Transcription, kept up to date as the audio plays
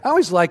I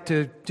always like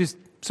to just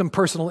some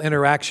personal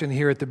interaction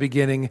here at the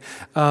beginning.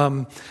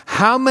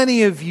 How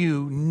many of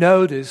you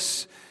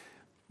notice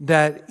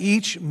that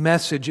each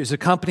message is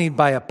accompanied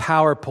by a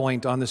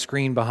PowerPoint on the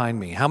screen behind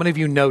me? How many of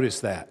you notice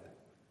that?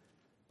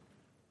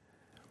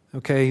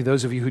 Okay,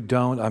 those of you who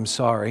don't, I'm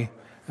sorry.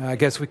 I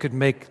guess we could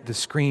make the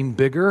screen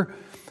bigger.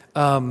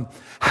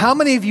 How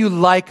many of you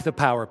like the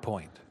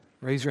PowerPoint?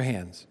 Raise your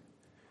hands.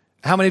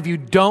 How many of you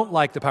don't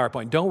like the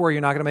PowerPoint? Don't worry,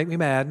 you're not going to make me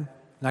mad.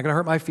 Not going to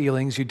hurt my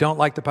feelings. You don't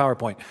like the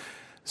PowerPoint.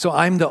 So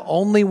I'm the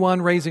only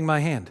one raising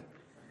my hand.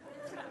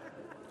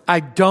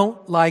 I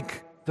don't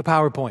like the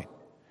PowerPoint.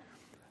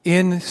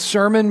 In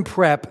sermon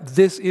prep,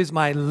 this is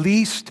my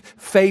least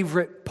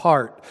favorite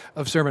part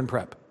of sermon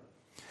prep.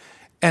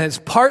 And it's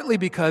partly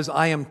because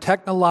I am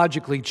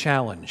technologically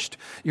challenged.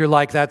 You're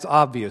like, that's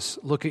obvious.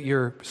 Look at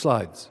your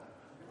slides.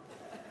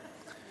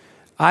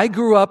 I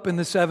grew up in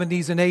the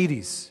 70s and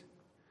 80s,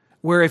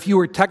 where if you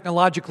were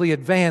technologically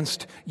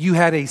advanced, you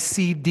had a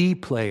CD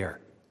player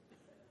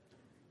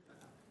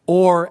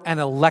or an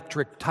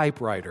electric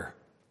typewriter.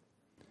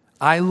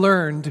 I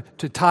learned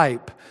to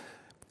type.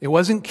 It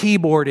wasn't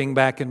keyboarding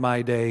back in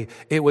my day.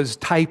 It was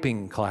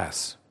typing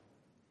class.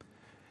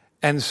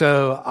 And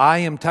so I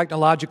am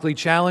technologically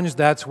challenged.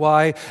 That's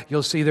why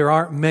you'll see there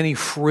aren't many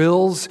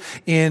frills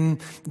in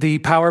the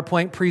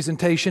PowerPoint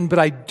presentation, but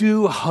I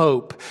do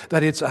hope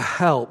that it's a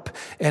help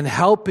in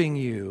helping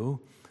you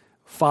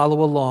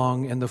follow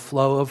along in the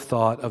flow of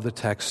thought of the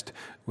text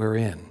we're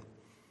in.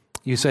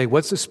 You say,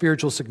 what's the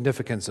spiritual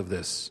significance of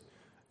this?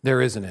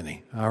 There isn't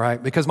any, all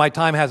right? Because my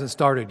time hasn't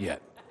started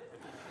yet.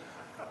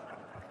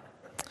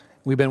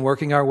 We've been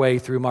working our way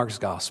through Mark's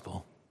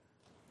gospel.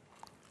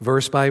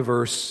 Verse by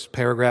verse,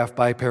 paragraph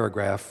by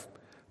paragraph,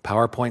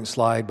 PowerPoint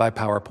slide by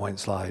PowerPoint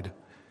slide.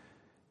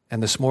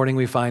 And this morning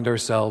we find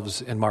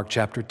ourselves in Mark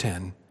chapter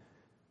 10.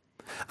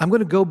 I'm going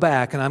to go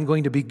back and I'm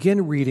going to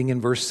begin reading in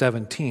verse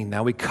 17.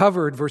 Now we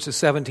covered verses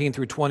 17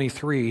 through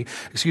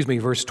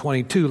verse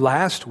 22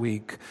 last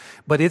week,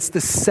 but it's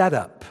the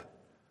setup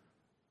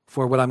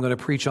for what I'm going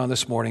to preach on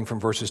this morning from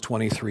verses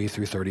 23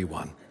 through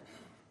 31.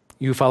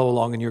 You follow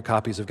along in your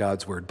copies of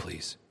God's word,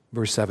 please.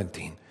 Verse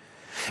 17.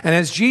 And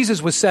as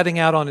Jesus was setting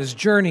out on his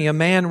journey, a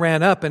man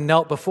ran up and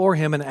knelt before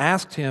him and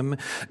asked him,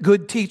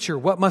 "Good teacher,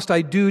 what must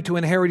I do to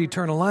inherit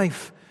eternal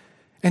life?"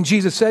 And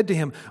Jesus said to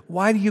him,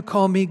 "Why do you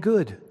call me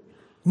good?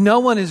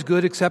 No one is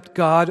good except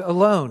God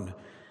alone.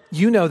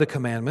 You know the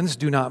commandments.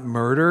 Do not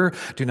murder,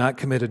 do not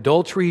commit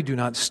adultery, do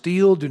not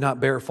steal, do not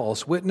bear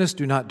false witness,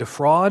 do not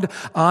defraud,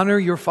 honor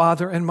your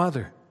father and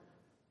mother."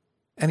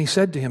 And he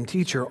said to him,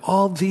 "Teacher,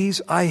 all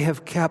these I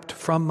have kept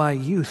from my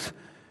youth."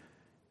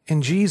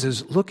 And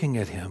Jesus, looking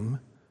at him,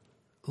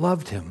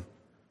 loved him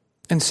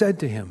and said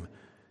to him,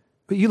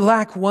 "But you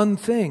lack one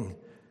thing.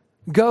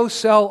 Go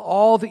sell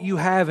all that you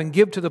have and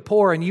give to the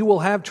poor, and you will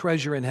have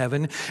treasure in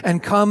heaven,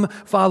 and come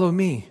follow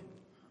me."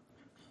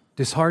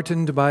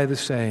 Disheartened by the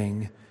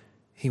saying,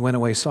 he went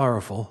away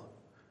sorrowful,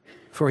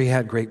 for he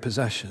had great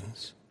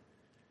possessions.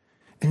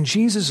 And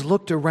Jesus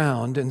looked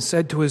around and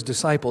said to his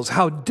disciples,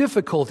 "How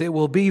difficult it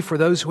will be for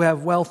those who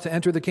have wealth to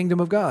enter the kingdom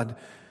of God."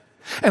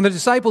 And the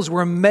disciples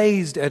were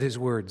amazed at his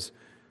words.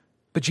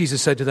 But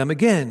Jesus said to them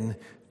again,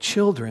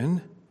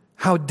 "Children,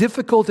 how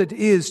difficult it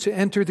is to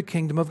enter the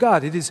kingdom of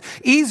God. It is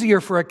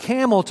easier for a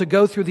camel to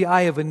go through the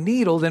eye of a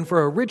needle than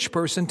for a rich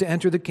person to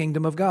enter the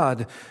kingdom of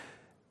God."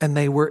 And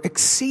they were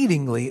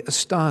exceedingly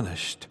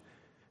astonished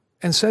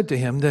and said to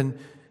him,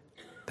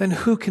 Then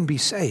who can be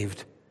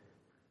saved?"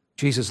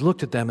 Jesus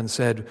looked at them and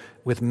said,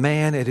 "With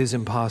man it is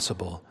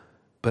impossible,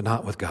 but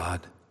not with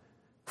God.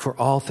 For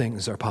all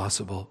things are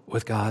possible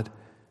with God."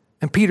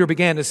 And Peter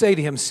began to say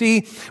to him,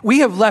 "See, we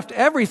have left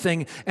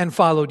everything and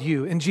followed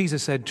you." And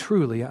Jesus said,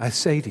 "Truly, I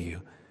say to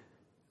you,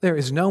 there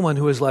is no one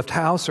who has left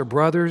house or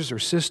brothers or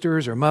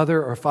sisters or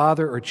mother or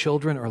father or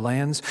children or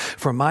lands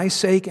for my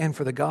sake and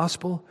for the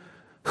gospel,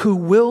 who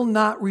will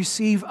not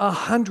receive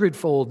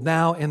 100-fold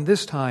now in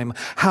this time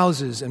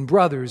houses and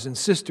brothers and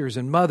sisters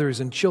and mothers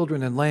and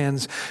children and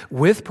lands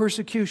with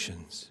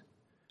persecutions,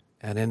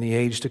 and in the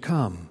age to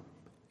come,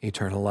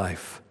 eternal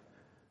life.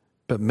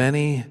 But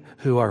many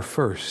who are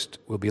first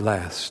will be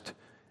last,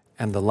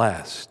 and the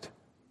last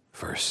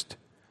first."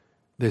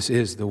 This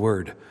is the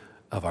word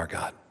of our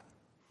God.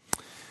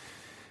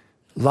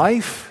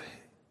 Life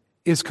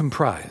is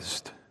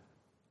comprised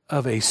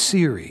of a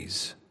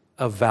series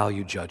of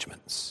value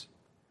judgments.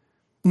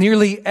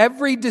 Nearly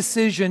every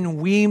decision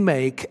we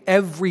make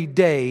every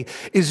day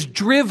is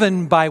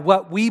driven by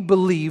what we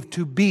believe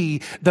to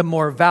be the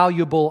more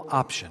valuable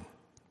option.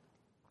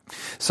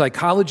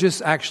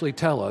 Psychologists actually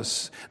tell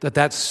us that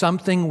that's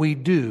something we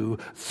do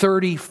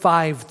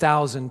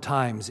 35,000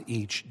 times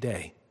each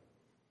day.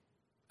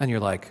 And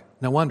you're like,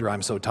 no wonder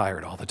I'm so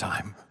tired all the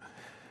time.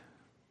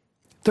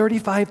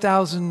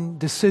 35,000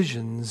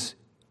 decisions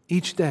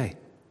each day,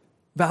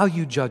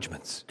 value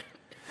judgments.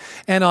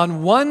 And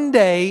on one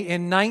day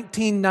in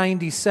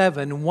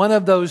 1997, one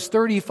of those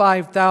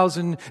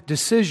 35,000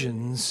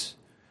 decisions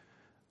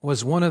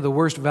was one of the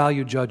worst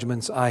value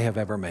judgments I have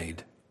ever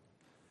made.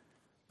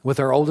 With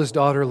our oldest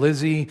daughter,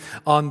 Lizzie,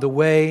 on the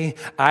way,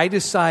 I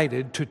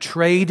decided to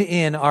trade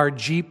in our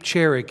Jeep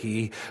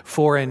Cherokee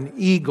for an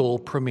Eagle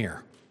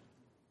Premier.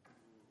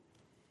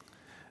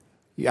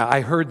 Yeah,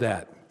 I heard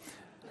that.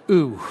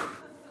 Ooh.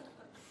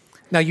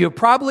 Now, you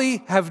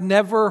probably have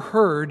never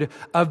heard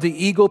of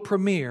the Eagle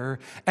Premier,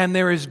 and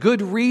there is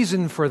good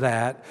reason for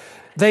that.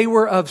 They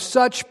were of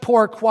such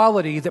poor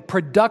quality that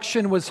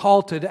production was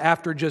halted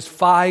after just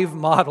 5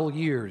 model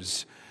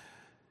years,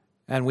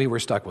 and we were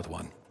stuck with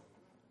one.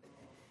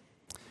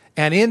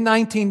 And in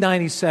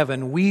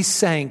 1997, we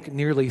sank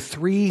nearly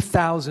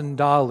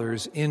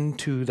 $3,000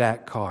 into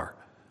that car.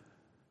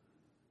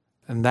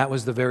 And that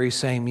was the very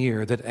same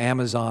year that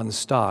Amazon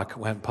stock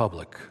went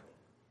public.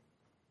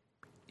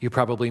 You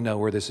probably know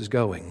where this is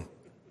going.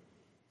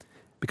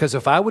 Because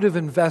if I would have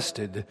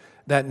invested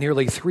that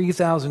nearly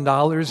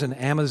 $3,000 in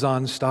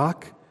Amazon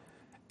stock,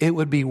 it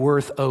would be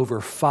worth over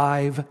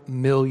 $5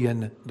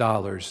 million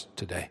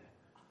today.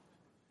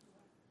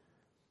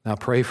 Now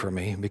pray for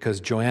me, because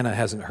Joanna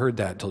hasn't heard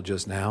that till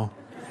just now.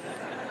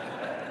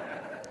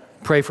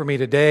 Pray for me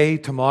today,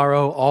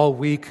 tomorrow, all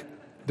week,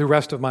 the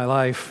rest of my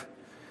life.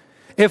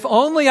 If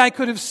only I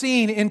could have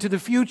seen into the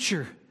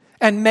future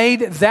and made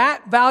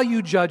that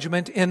value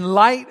judgment in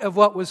light of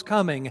what was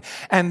coming.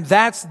 And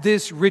that's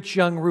this rich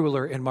young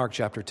ruler in Mark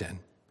chapter 10.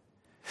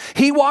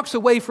 He walks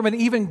away from an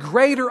even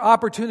greater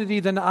opportunity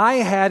than I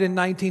had in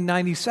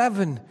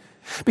 1997.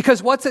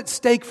 Because what's at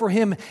stake for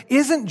him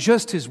isn't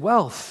just his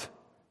wealth,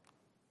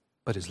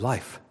 but his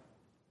life,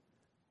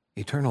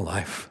 eternal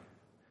life.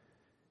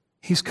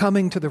 He's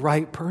coming to the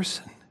right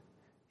person.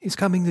 He's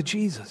coming to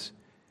Jesus.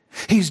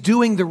 He's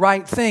doing the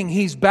right thing.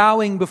 He's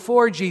bowing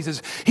before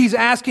Jesus. He's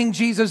asking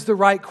Jesus the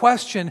right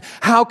question.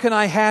 How can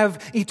I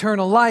have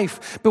eternal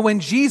life? But when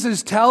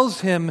Jesus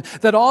tells him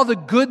that all the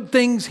good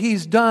things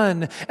he's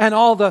done and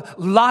all the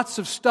lots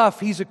of stuff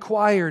he's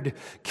acquired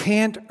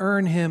can't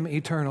earn him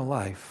eternal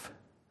life,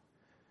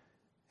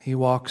 he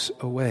walks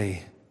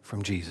away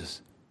from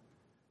Jesus.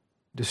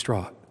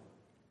 Distraught,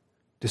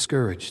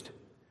 discouraged.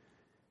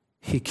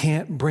 He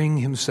can't bring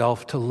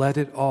himself to let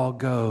it all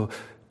go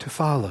to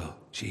follow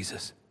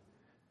Jesus.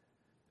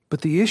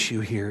 But the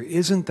issue here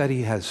isn't that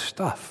he has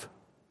stuff.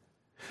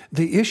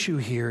 The issue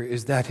here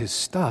is that his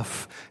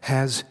stuff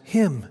has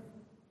him.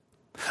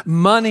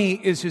 Money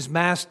is his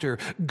master.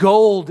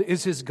 Gold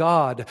is his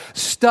God.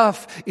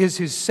 Stuff is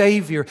his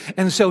Savior.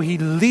 And so he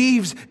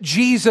leaves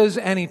Jesus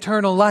and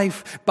eternal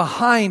life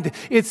behind.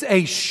 It's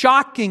a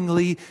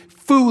shockingly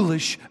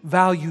foolish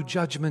value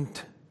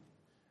judgment.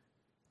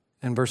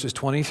 And verses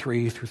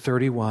 23 through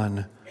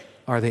 31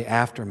 are the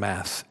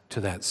aftermath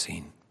to that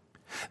scene.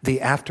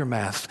 The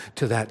aftermath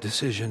to that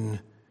decision.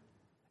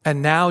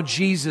 And now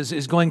Jesus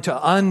is going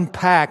to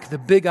unpack the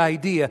big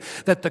idea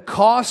that the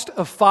cost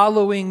of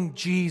following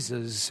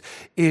Jesus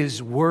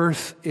is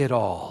worth it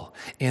all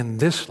in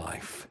this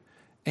life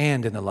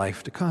and in the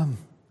life to come.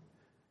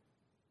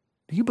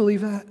 Do you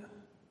believe that?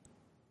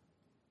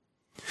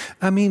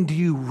 I mean, do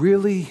you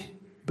really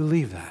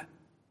believe that?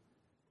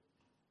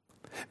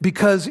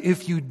 Because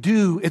if you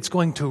do, it's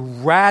going to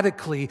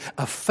radically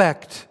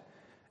affect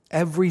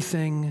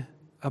everything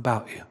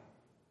about you.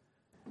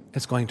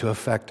 It's going to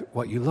affect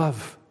what you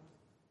love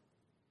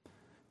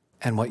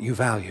and what you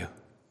value,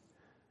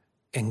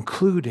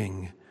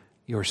 including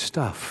your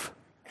stuff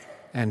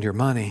and your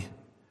money.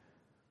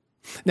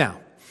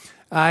 Now,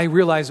 I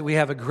realize that we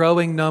have a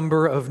growing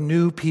number of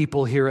new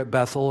people here at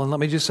Bethel, and let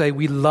me just say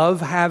we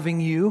love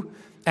having you,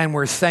 and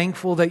we're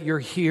thankful that you're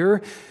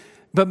here.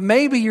 But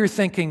maybe you're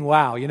thinking,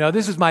 wow,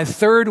 this is my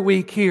 3rd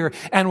week here,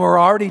 and we're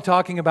already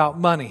talking about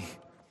money.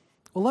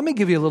 Well, let me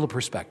give you a little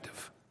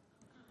perspective.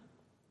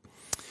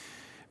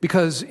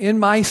 Because in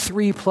my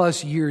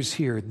 3+ years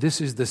here,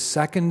 this is the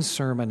 2nd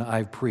sermon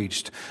I've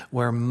preached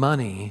where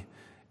money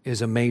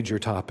is a major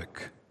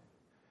topic.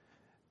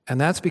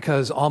 And that's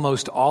because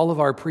almost all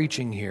of our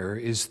preaching here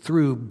is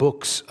through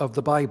books of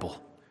the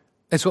Bible.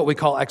 It's what we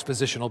call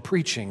expositional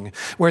preaching,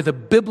 where the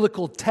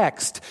biblical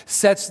text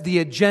sets the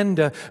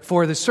agenda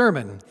for the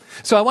sermon.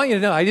 So I want you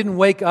to know, I didn't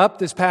wake up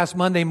this past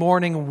Monday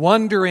morning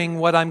wondering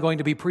what I'm going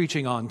to be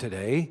preaching on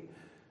today.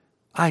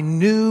 I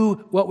knew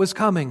what was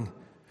coming.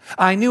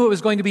 I knew it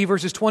was going to be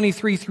verses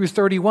 23 through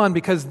 31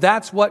 because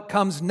that's what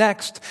comes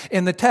next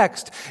in the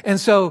text. And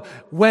so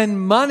when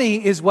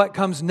money is what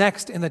comes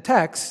next in the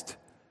text,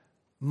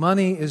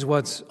 money is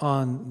what's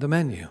on the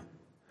menu.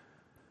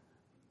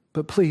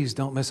 But please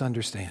don't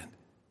misunderstand.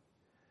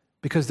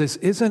 Because this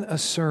isn't a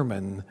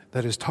sermon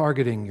that is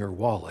targeting your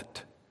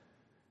wallet.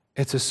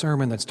 It's a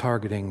sermon that's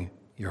targeting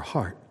your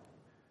heart.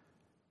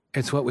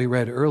 It's what we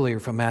read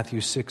earlier from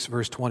Matthew 6,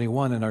 verse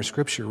 21 in our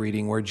scripture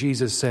reading, where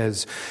Jesus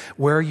says,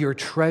 "Where your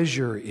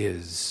treasure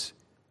is,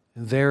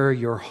 there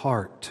your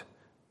heart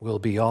will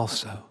be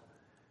also."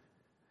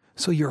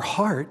 So your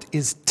heart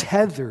is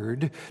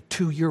tethered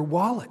to your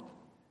wallet.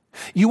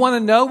 You want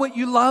to know what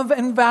you love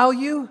and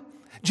value?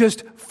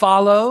 Just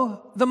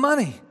follow the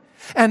money.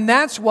 And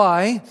that's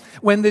why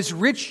when this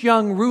rich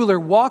young ruler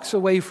walks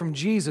away from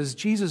Jesus,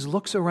 Jesus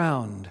looks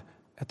around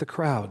at the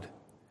crowd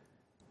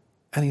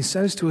and he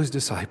says to his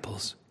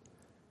disciples,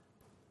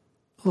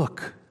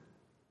 Look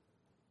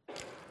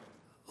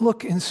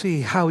and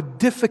see how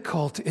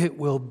difficult it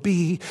will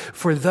be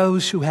for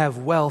those who have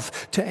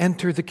wealth to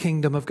enter the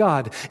kingdom of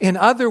God. In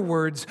other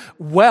words,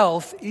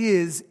 wealth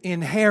is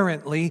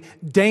inherently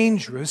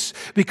dangerous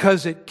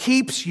because it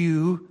can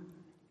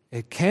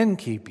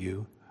keep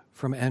you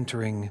from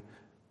entering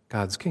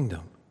God's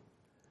kingdom.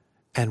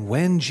 And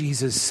when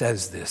Jesus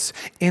says this,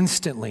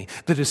 instantly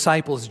the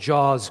disciples'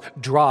 jaws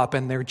drop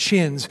and their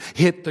chins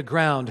hit the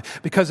ground.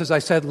 Because as I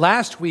said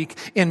last week,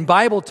 in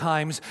Bible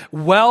times,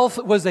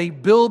 wealth was a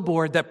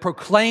billboard that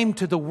proclaimed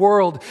to the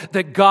world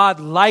that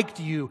God liked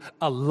you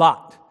a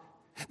lot,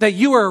 that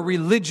you were a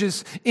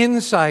religious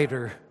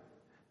insider.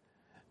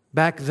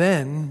 Back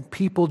then,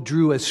 people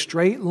drew a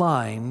straight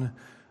line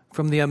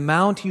from the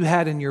amount you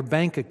had in your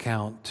bank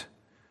account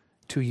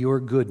to your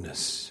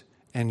goodness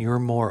and your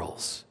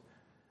morals.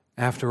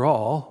 After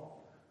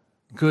all,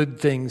 good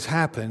things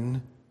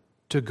happen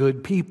to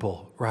good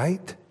people,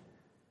 right?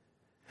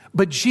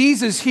 But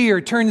Jesus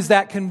here turns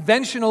that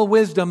conventional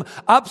wisdom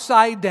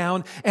upside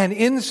down and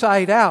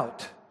inside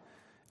out.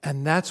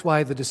 And that's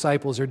why the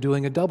disciples are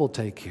doing a double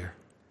take here.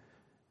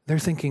 They're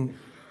thinking,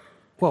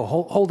 whoa,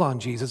 hold on,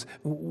 Jesus.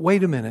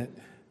 Wait a minute.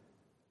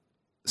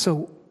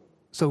 So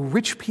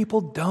rich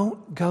people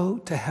don't go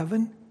to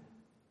heaven?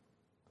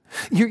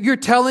 You're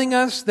telling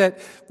us that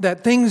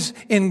things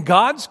in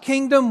God's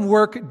kingdom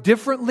work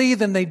differently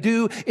than they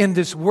do in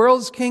this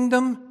world's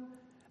kingdom?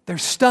 They're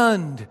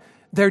stunned.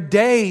 They're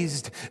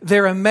dazed.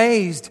 They're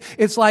amazed.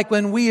 It's like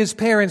when we as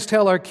parents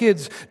tell our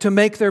kids to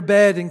make their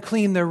bed and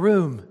clean their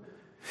room.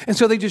 And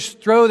so they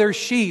just throw their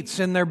sheets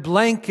and their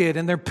blanket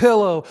and their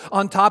pillow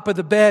on top of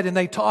the bed, and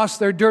they toss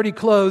their dirty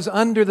clothes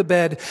under the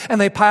bed,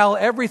 and they pile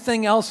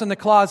everything else in the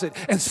closet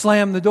and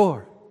slam the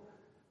door.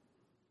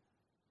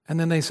 And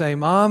then they say,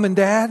 Mom and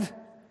Dad,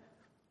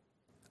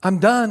 I'm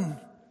done.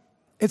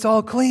 It's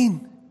all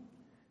clean.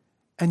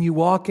 And you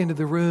walk into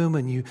the room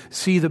and you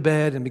see the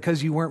bed, and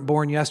because you weren't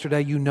born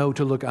yesterday, you know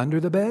to look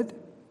under the bed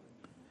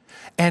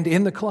and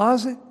in the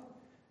closet,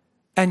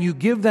 and you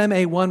give them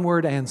a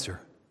one-word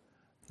answer.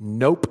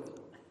 Nope.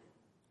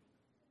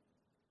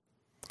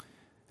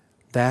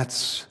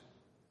 That's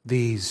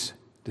these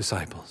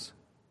disciples.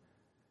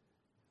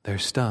 They're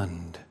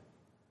stunned.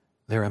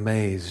 They're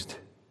amazed.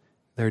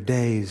 They're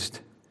dazed.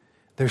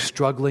 They're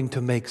struggling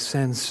to make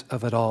sense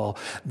of it all.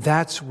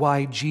 That's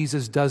why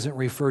Jesus doesn't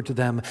refer to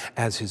them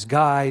as his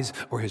guys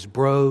or his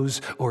bros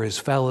or his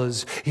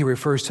fellas. He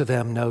refers to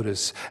them,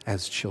 notice,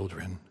 as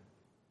children.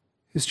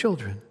 His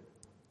children.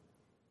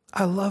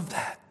 I love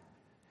that.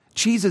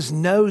 Jesus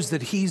knows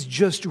that he's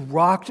just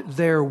rocked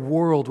their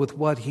world with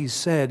what he's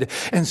said.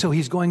 And so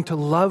he's going to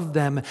love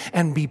them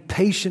and be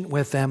patient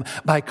with them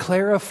by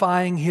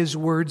clarifying his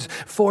words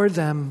for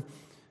them.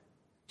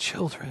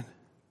 Children.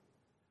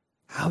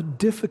 How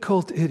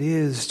difficult it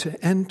is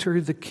to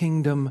enter the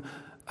kingdom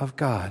of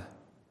God.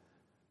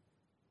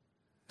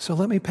 So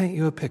let me paint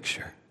you a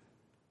picture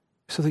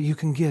so that you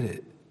can get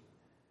it.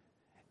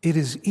 It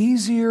is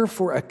easier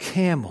for a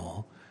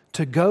camel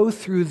to go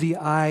through the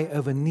eye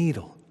of a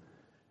needle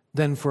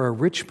than for a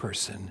rich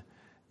person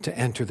to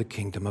enter the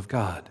kingdom of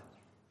God.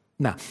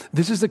 Now,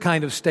 this is the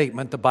kind of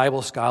statement the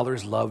Bible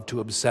scholars love to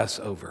obsess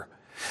over.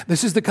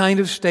 This is the kind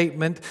of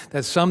statement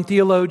that some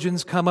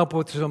theologians come up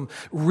with some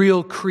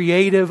real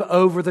creative,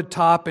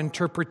 over-the-top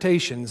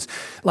interpretations,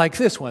 like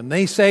this one.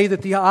 They say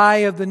that the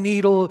eye of the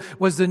needle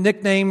was the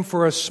nickname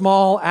for a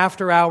small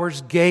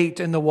after-hours gate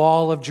in the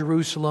wall of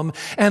Jerusalem,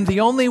 and the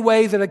only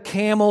way that a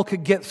camel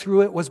could get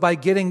through it was by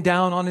getting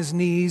down on his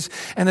knees,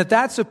 and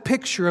that's a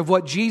picture of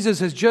what Jesus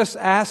has just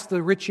asked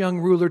the rich young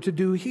ruler to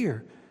do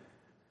here,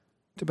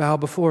 to bow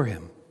before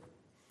him.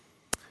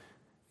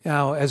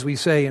 Now, as we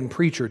say in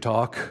preacher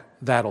talk,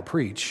 that'll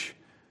preach.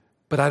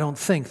 But I don't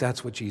think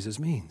that's what Jesus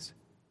means.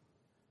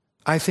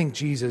 I think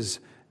Jesus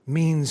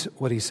means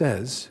what he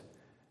says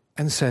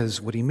and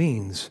says what he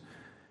means.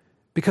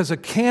 Because a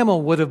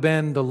camel would have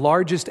been the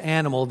largest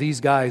animal these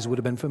guys would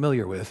have been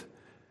familiar with.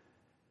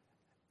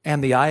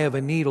 And the eye of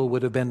a needle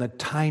would have been the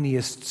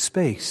tiniest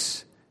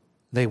space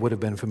they would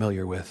have been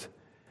familiar with.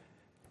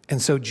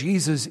 And so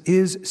Jesus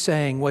is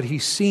saying what he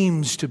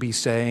seems to be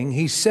saying.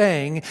 He's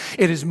saying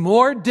it is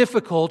more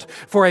difficult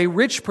for a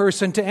rich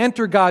person to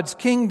enter God's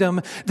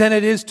kingdom than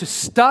it is to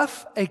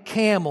stuff a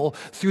camel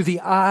through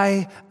the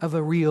eye of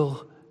a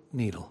real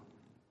needle.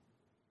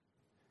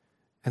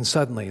 And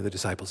suddenly the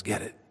disciples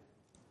get it.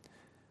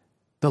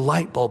 The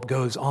light bulb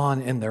goes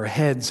on in their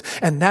heads,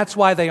 and that's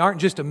why they aren't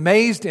just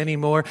amazed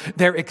anymore.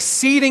 They're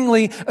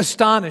exceedingly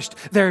astonished.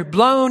 They're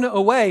blown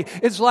away.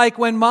 It's like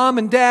when mom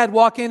and dad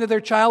walk into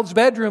their child's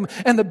bedroom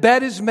and the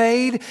bed is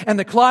made and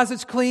the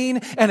closet's clean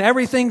and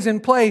everything's in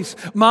place.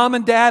 Mom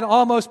and dad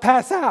almost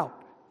pass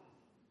out.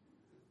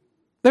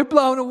 They're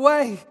blown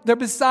away. They're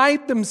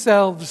beside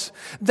themselves.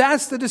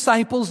 That's the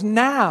disciples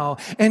now.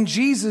 And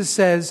Jesus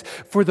says,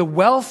 for the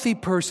wealthy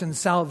person,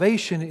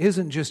 salvation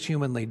isn't just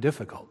humanly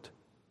difficult.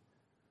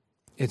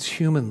 It's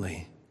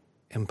humanly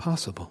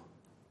impossible.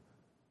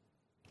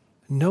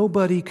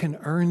 Nobody can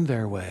earn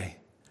their way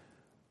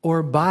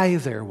or buy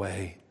their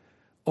way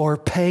or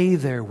pay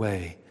their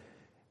way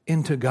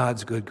into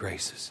God's good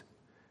graces.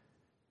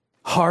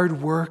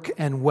 Hard work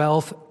and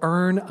wealth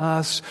earn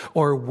us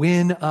or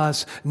win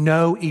us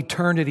no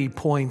eternity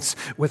points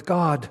with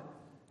God.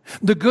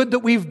 The good that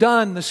we've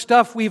done, the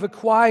stuff we've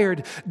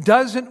acquired,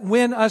 doesn't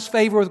win us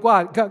favor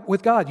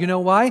with God. You know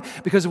why?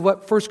 Because of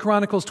what 1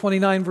 Chronicles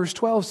 29 verse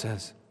 12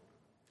 says.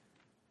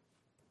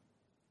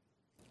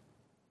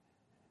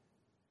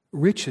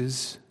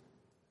 Riches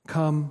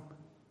come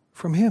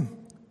from Him.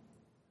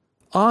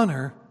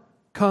 Honor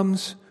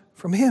comes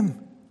from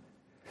Him.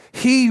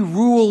 He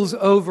rules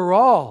over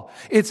all.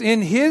 It's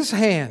in His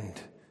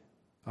hand,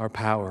 our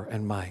power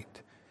and might.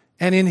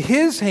 And in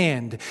His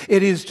hand,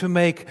 it is to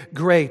make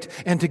great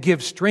and to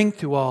give strength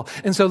to all.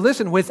 And so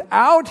listen,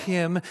 without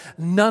Him,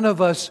 none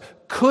of us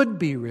could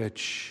be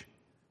rich.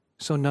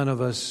 So none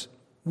of us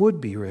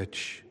would be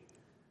rich.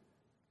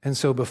 And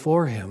so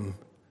before Him,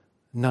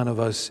 none of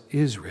us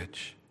is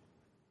rich.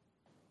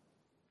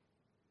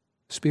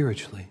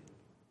 Spiritually,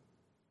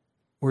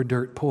 we're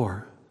dirt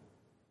poor.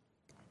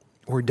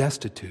 We're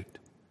destitute.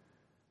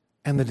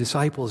 And the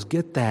disciples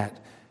get that.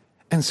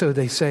 And so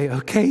they say,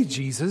 okay,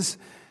 Jesus,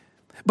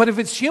 but if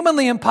it's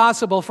humanly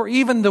impossible for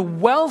even the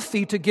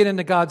wealthy to get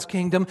into God's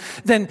kingdom,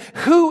 then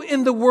who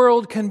in the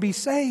world can be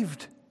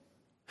saved?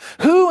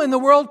 Who in the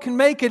world can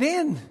make it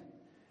in?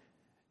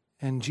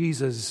 And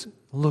Jesus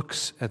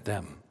looks at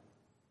them.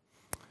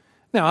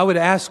 Now, I would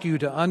ask you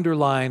to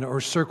underline or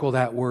circle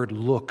that word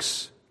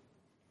looks,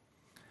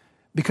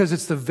 because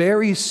it's the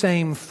very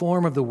same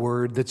form of the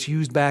word that's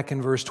used back in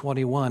verse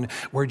 21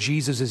 where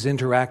Jesus is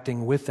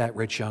interacting with that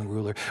rich young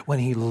ruler when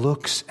He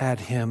looks at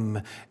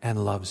him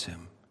and loves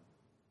him.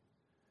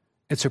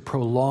 It's a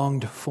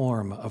prolonged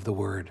form of the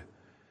word,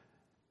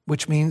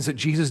 which means that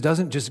Jesus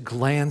doesn't just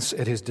glance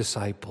at His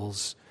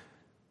disciples.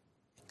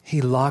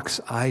 He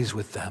locks eyes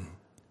with them.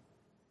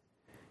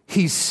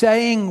 He's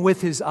saying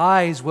with His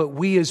eyes what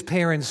we as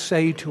parents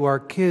say to our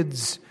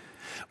kids.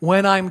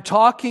 When I'm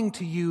talking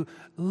to you,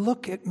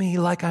 look at me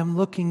like I'm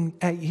looking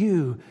at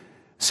you,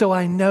 so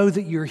I know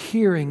that you're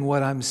hearing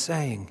what I'm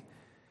saying.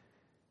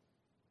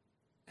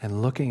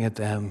 And looking at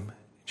them,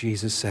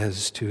 Jesus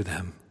says to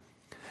them,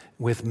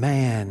 with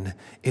man,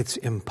 it's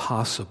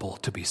impossible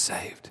to be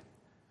saved,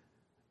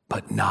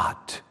 but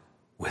not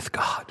with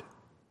God.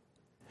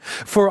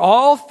 For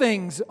all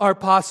things are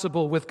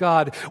possible with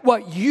God.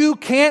 What you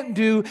can't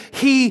do,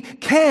 He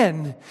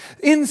can.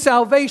 In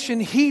salvation,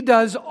 He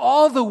does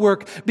all the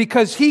work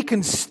because He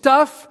can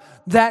stuff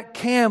that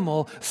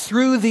camel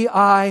through the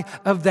eye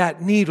of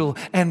that needle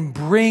and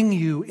bring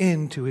you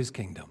into His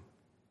kingdom.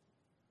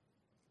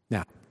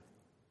 Now,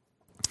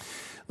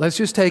 let's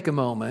just take a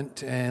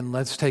moment and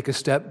let's take a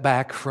step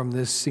back from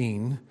this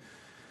scene,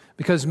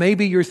 because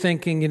maybe you're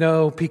thinking,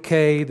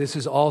 PK, this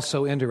is all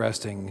so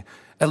interesting.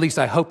 At least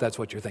I hope that's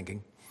what you're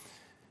thinking.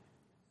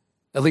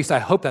 At least I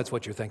hope that's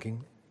what you're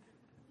thinking.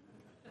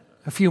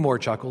 A few more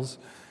chuckles.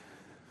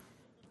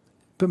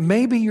 But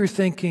maybe you're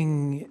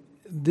thinking,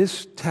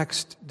 this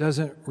text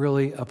doesn't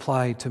really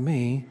apply to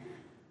me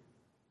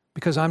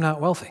because I'm not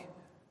wealthy.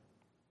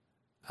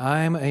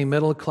 I'm a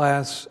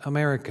middle-class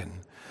American.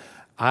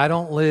 I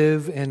don't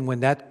live in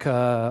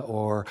Winnetka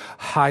or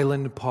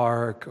Highland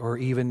Park or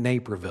even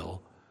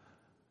Naperville.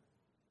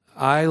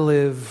 I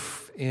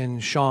live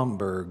in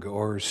Schaumburg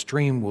or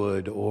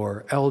Streamwood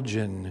or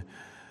Elgin.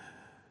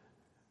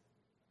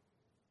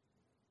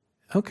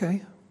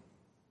 Okay,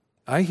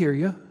 I hear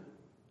you.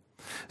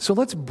 So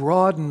let's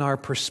broaden our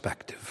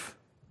perspective.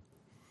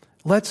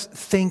 Let's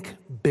think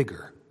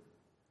bigger.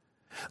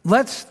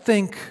 Let's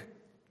think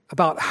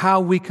about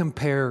how we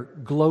compare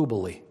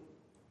globally.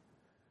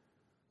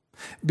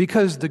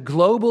 Because the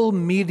global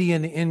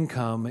median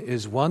income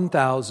is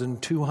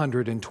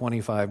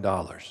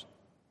 $1,225.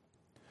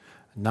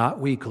 Not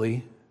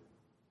weekly,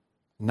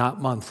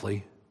 not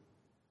monthly,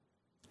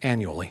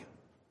 annually.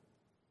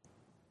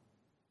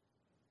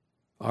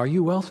 Are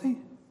you wealthy?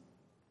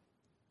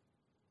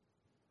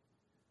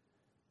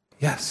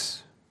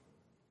 Yes,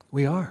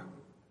 we are.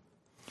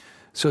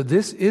 So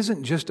this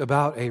isn't just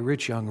about a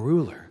rich young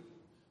ruler.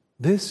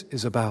 This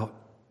is about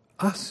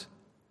us.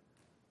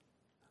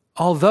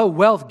 Although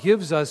wealth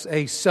gives us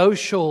a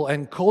social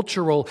and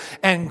cultural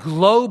and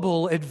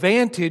global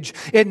advantage,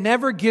 it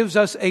never gives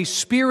us a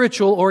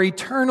spiritual or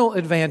eternal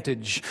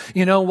advantage.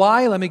 You know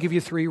why? Let me give you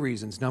 3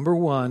 reasons. Number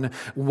 1,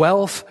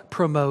 wealth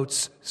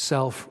promotes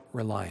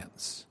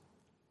self-reliance.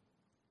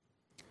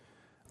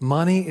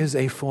 Money is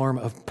a form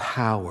of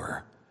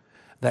power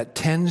that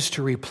tends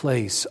to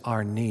replace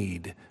our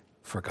need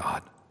for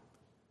God.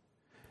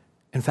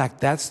 In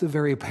fact, that's the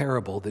very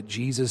parable that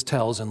Jesus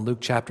tells in Luke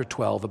chapter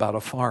 12 about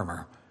a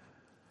farmer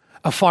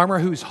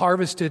who's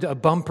harvested a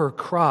bumper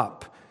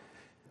crop.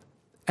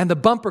 And the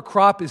bumper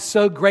crop is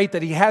so great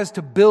that he has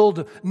to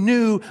build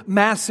new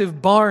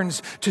massive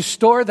barns to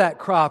store that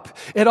crop.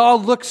 It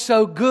all looks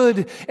so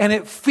good and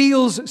it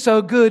feels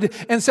so good.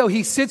 And so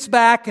he sits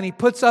back and he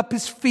puts up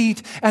his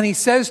feet and he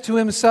says to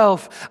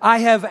himself, I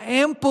have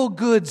ample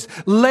goods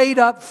laid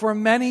up for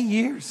many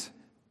years.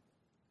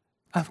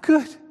 I'm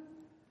good.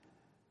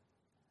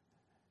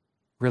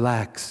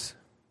 relax,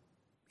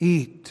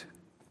 eat,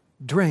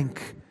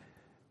 drink,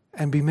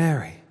 and be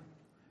merry.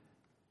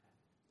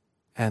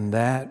 And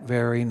that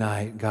very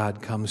night,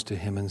 God comes to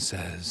him and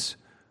says,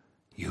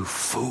 "You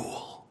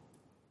fool,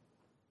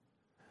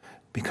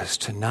 because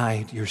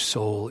tonight your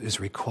soul is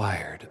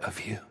required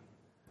of you.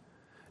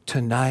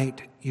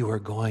 Tonight you are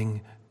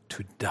going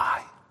to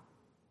die.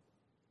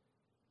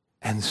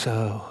 And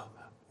so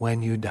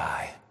when you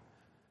die,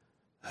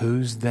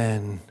 whose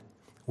then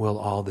will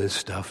all this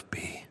stuff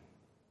be?"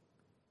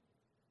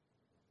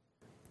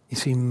 You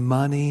see,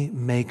 money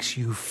makes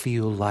you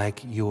feel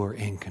like you're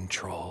in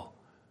control.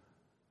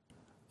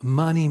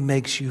 Money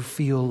makes you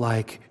feel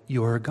like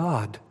you're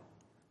God.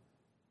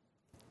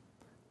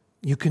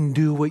 You can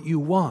do what you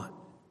want.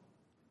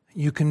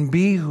 You can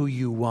be who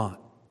you want.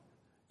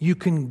 You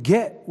can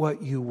get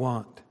what you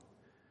want.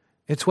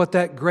 It's what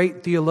that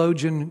great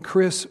theologian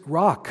Chris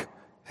Rock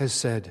has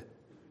said.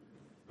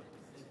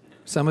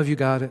 Some of you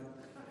got it.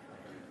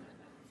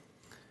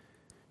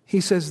 He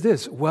says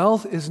this: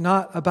 wealth is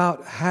not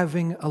about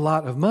having a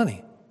lot of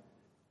money.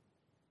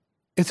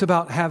 It's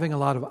about having a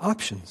lot of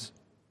options.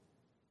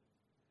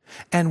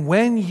 And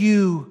when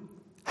you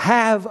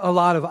have a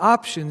lot of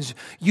options,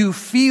 you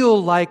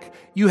feel like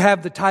you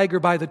have the tiger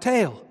by the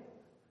tail.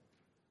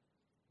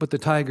 But the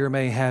tiger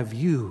may have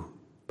you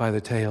by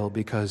the tail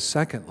because,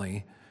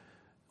 secondly,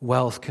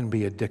 wealth can be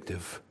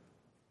addictive.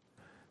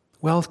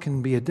 Wealth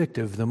can be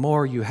addictive. The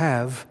more you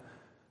have,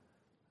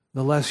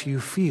 the less you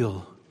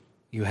feel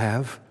you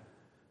have.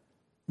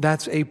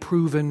 That's a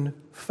proven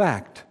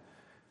fact.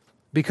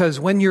 Because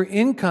when your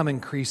income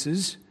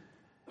increases,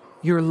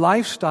 your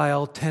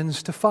lifestyle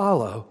tends to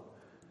follow.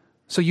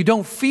 So you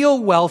don't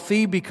feel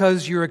wealthy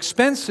because your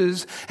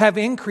expenses have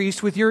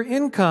increased with your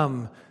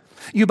income.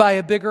 You buy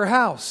a bigger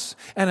house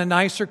and a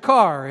nicer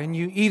car, and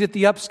you eat at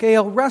the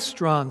upscale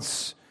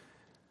restaurants.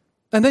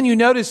 And then you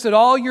notice that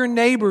all your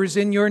neighbors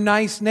in your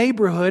nice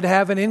neighborhood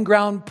have an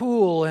in-ground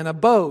pool and a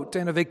boat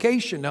and a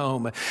vacation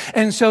home.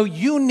 And so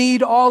you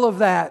need all of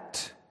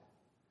that.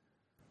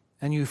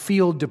 And you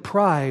feel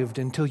deprived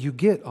until you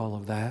get all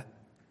of that.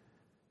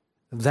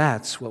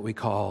 That's what we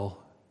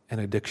call an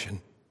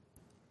addiction.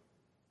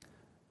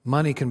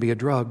 Money can be a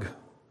drug.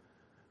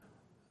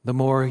 The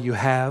more you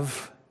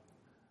have,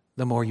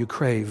 the more you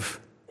crave.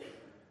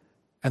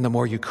 And the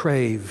more you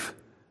crave,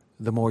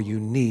 the more you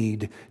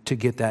need to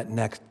get that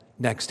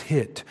next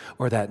hit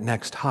or that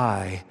next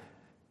high.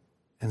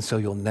 And so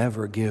you'll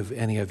never give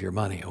any of your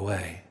money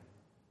away.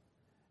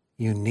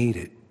 You need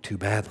it too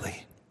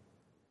badly.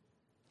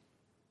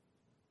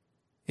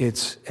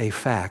 It's a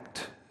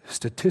fact,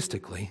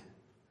 statistically,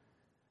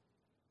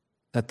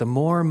 that the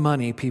more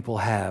money people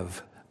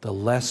have, the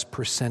less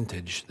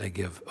percentage they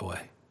give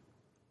away.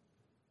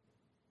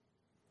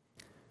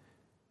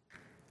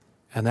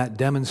 And that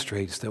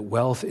demonstrates that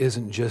wealth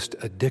isn't just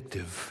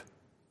addictive.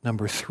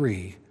 Number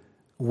 3,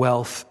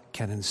 wealth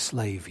can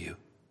enslave you.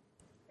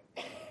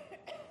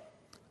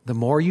 The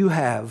more you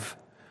have,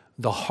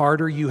 the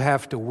harder you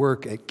have to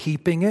work at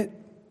keeping it,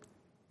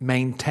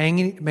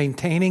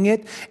 maintaining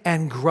it,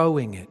 and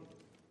growing it.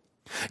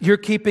 You're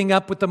keeping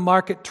up with the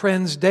market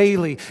trends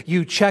daily.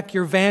 You check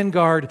your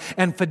Vanguard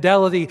and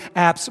Fidelity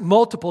apps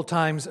multiple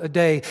times a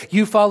day.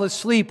 You fall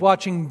asleep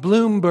watching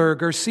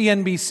Bloomberg or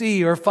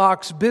CNBC or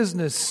Fox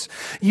Business.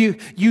 You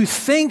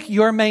think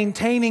you're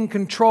maintaining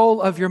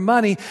control of your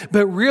money,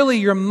 but really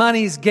your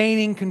money's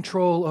gaining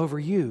control over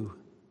you.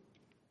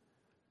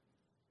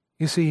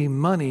 You see,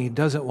 money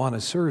doesn't want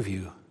to serve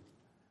you.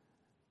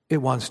 It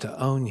wants to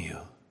own you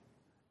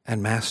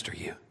and master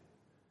you.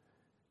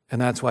 And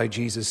that's why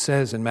Jesus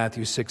says in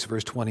Matthew 6,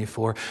 verse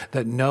 24,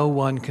 that no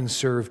one can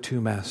serve two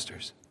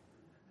masters.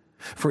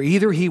 For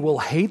either he will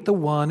hate the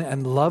one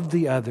and love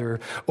the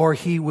other, or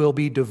he will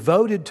be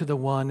devoted to the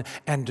one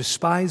and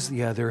despise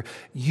the other.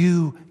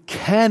 You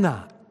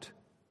cannot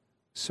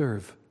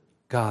serve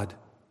God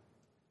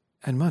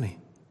and money.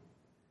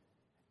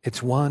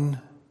 It's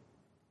one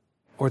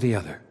or the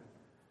other.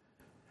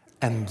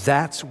 And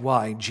that's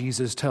why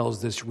Jesus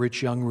tells this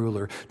rich young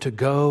ruler to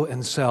go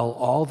and sell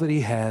all that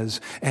he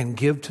has and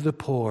give to the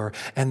poor,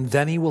 and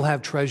then he will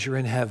have treasure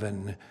in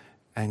heaven,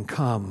 and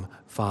come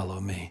follow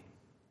me.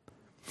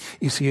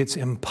 You see, it's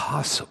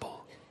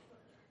impossible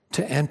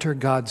to enter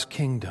God's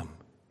kingdom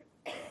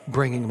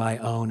bringing my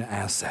own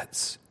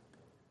assets,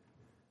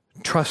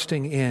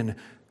 trusting in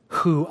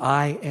who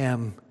I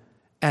am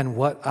and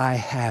what I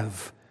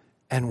have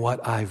and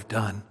what I've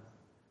done.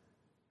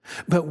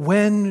 But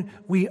when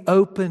we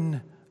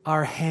open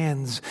our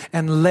hands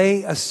and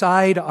lay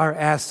aside our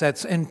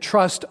assets and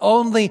trust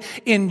only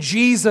in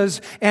Jesus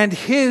and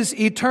His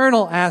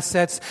eternal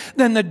assets,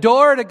 then the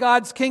door to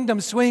God's kingdom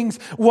swings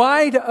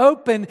wide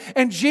open,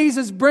 and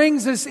Jesus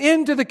brings us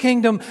into the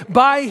kingdom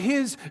by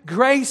His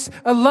grace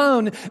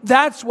alone.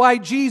 That's why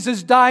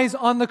Jesus dies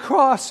on the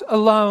cross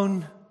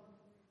alone.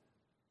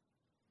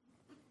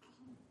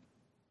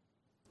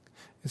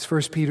 It's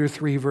 1 Peter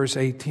 3, verse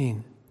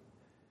 18.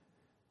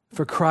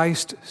 For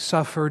Christ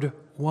suffered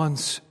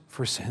once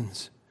for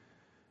sins,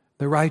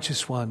 the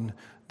righteous one,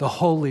 the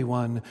Holy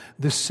One,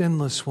 the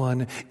Sinless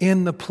One,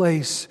 in the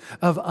place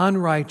of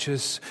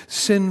unrighteous,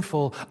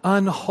 sinful,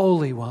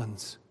 unholy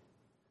ones.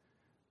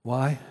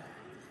 Why?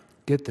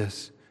 Get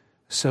this.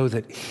 So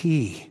that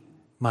He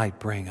might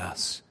bring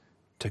us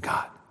to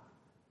God.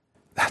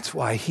 That's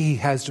why He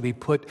has to be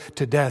put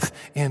to death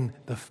in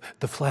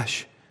the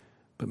flesh,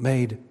 but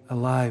made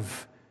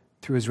alive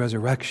through His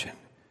resurrection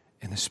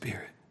in the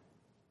Spirit.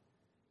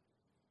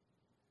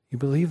 You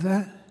believe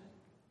that?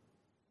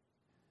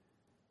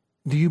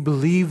 Do you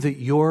believe that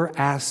your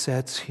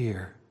assets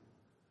here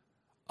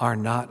are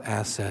not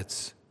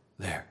assets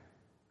there?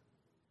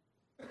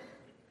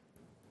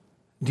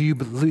 Do you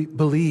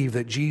believe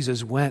that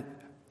Jesus went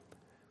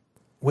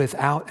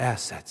without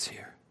assets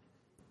here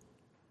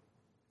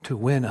to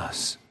win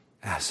us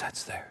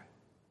assets there?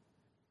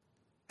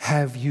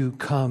 Have you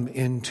come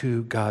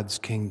into God's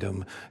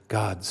kingdom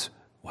God's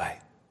way?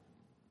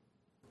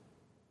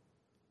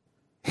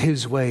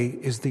 His way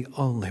is the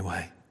only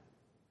way.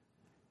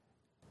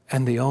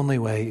 And the only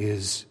way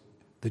is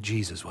the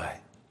Jesus way.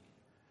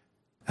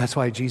 That's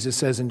why Jesus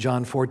says in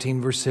John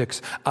 14, verse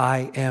 6,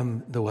 I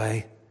am the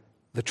way,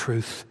 the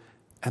truth,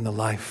 and the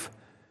life.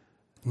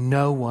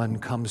 No one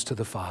comes to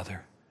the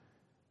Father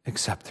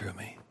except through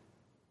me.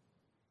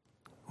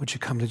 Would you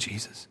come to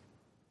Jesus?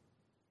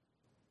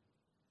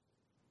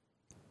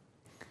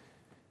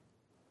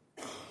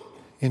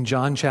 In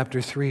John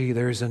chapter 3,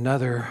 there's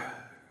another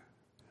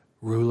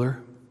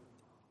ruler.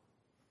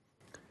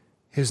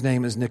 His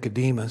name is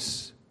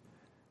Nicodemus.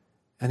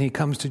 And he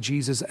comes to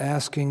Jesus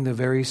asking the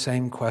very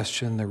same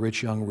question the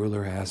rich young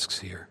ruler asks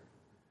here.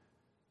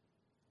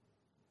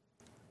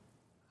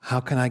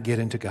 How can I get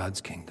into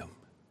God's kingdom?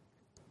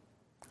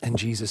 And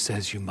Jesus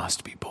says, you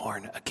must be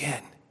born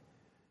again.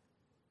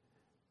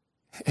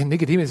 And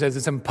Nicodemus says,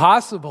 it's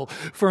impossible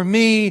for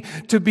me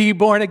to be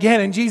born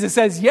again. And Jesus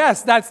says,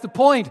 yes, that's the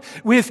point.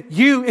 With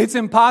you, it's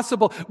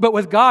impossible. But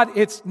with God,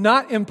 it's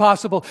not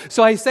impossible.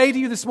 So I say to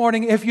you this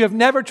morning, if you have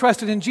never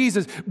trusted in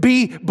Jesus,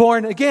 be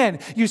born again.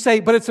 You say,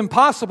 but it's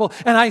impossible.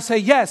 And I say,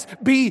 yes,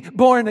 be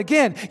born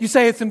again. You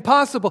say, it's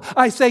impossible.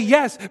 I say,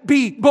 yes,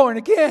 be born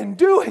again.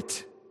 Do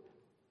it.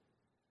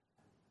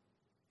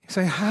 You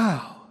say,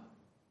 how?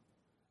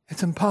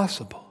 It's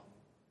impossible.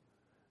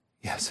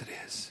 Yes, it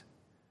is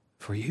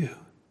for you.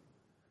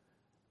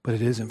 But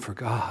it isn't for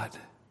God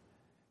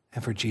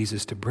and for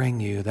Jesus to bring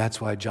you. That's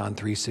why John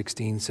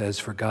 3:16 says,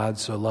 for God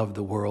so loved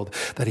the world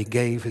that He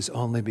gave His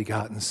only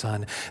begotten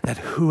Son, that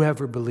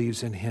whoever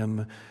believes in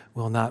Him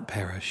will not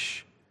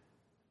perish,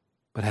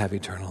 but have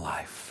eternal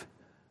life.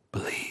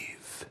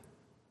 Believe.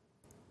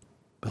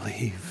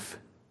 Believe.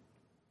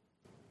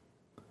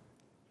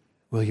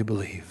 Will you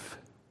believe?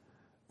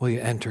 Will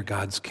you enter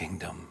God's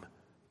kingdom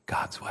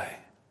God's way?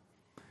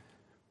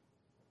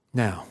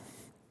 Now,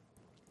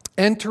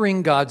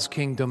 entering God's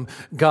kingdom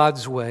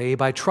God's way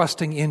by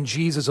trusting in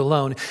Jesus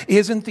alone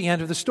isn't the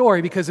end of the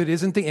story, because it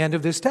isn't the end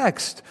of this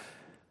text.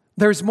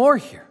 There's more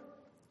here.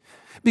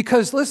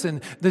 Because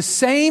listen, the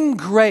same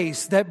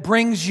grace that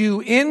brings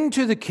you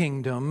into the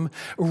kingdom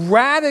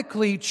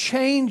radically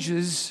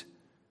changes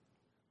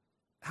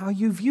how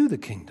you view the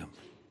kingdom.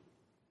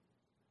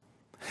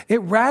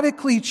 It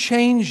radically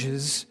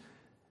changes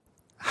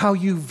how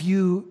you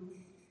view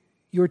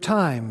your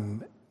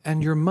time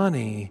and your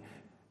money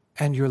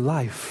and your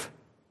life.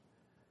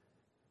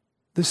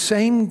 The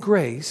same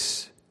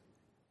grace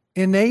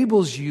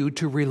enables you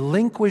to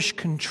relinquish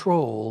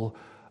control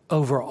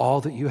over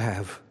all that you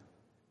have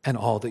and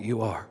all that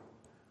you are.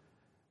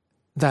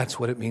 That's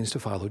what it means to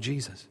follow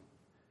Jesus.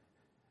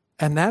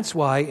 And that's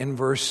why in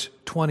verse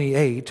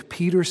 28,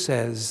 Peter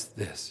says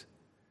this.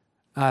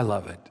 I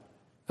love it.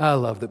 I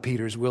love that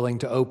Peter's willing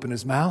to open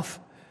his mouth,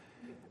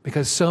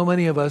 because so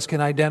many of us can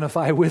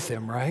identify with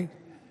him, right?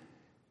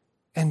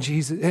 And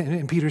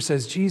Peter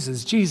says,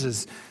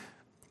 Jesus,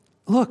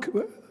 look,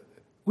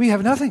 we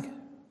have nothing.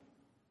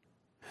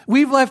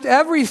 We've left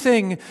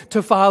everything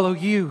to follow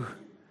you.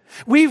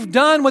 We've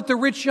done what the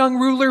rich young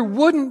ruler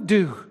wouldn't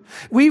do.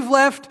 We've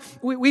left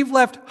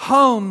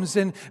homes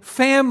and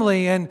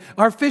family and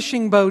our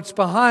fishing boats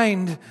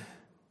behind.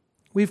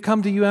 We've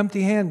come to you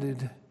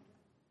empty-handed.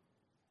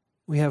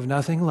 We have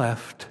nothing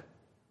left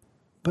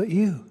but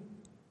you.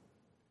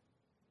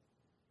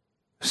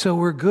 So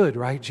we're good,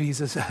 right,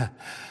 Jesus?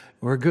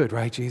 We're good,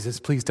 right, Jesus?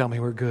 Please tell me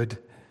we're good.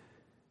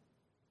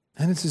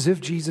 And it's as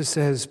if Jesus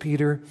says,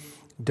 Peter,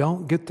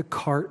 don't get the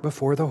cart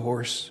before the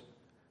horse.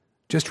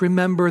 Just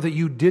remember that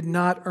you did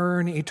not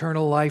earn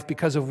eternal life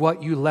because of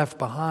what you left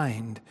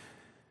behind,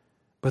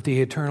 but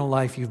the eternal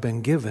life you've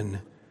been given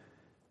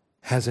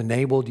has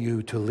enabled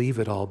you to leave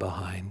it all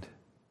behind.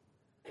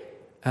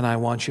 And I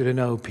want you to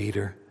know,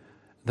 Peter,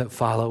 that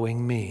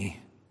following me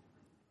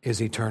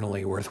is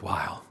eternally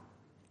worthwhile.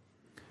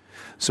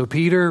 So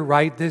Peter,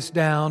 write this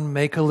down,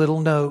 make a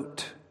little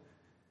note,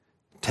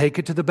 take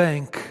it to the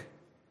bank.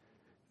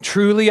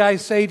 Truly I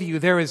say to you,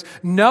 there is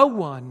no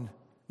one,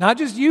 not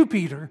just you,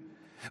 Peter,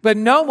 But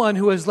no one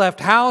who has left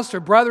house or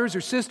brothers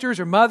or sisters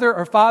or mother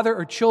or father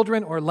or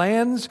children or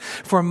lands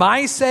for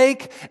my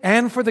sake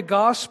and for the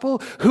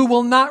gospel, who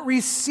will not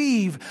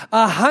receive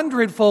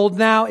 100-fold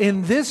now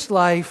in this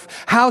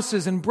life,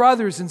 houses and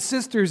brothers and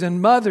sisters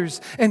and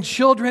mothers and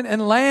children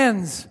and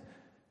lands,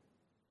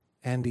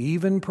 and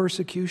even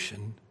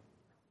persecution.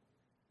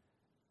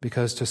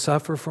 Because to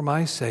suffer for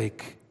my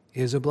sake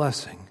is a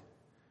blessing.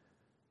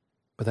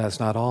 But that's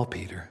not all,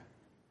 Peter.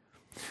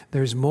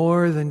 There's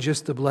more than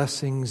just the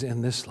blessings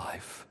in this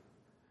life.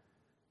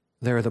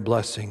 There are the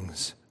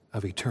blessings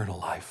of eternal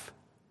life.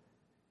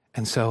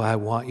 And so I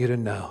want you to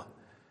know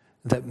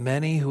that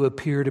many who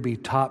appear to be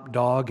top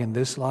dog in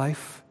this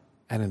life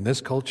and in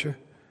this culture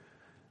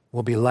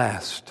will be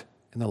last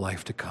in the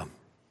life to come.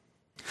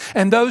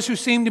 And those who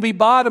seem to be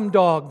bottom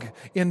dog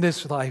in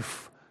this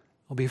life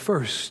will be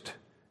first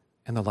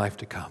in the life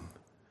to come.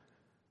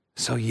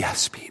 So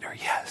yes, Peter,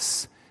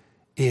 yes,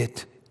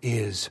 it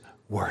is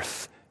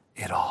worth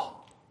it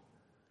all.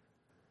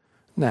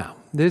 Now,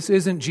 this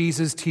isn't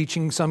Jesus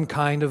teaching some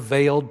kind of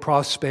veiled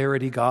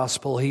prosperity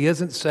gospel. He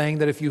isn't saying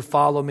that if you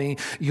follow me,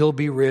 you'll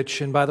be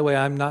rich. And by the way,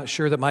 I'm not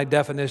sure that my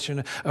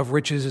definition of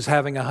riches is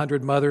having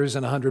 100 mothers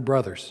and 100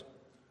 brothers.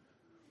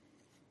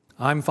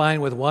 I'm fine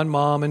with one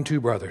mom and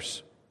 2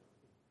 brothers.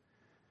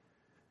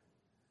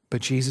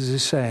 But Jesus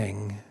is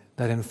saying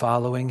that in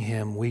following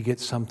him, we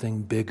get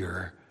something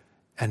bigger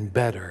and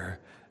better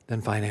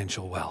than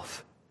financial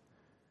wealth.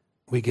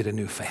 We get a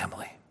new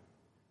family.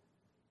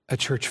 A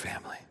church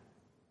family.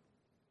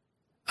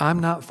 I'm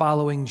not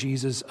following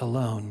Jesus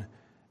alone,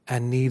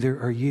 and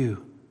neither are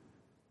you.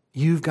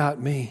 You've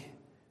got me,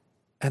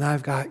 and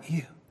I've got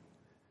you.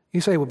 You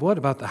say, well, what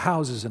about the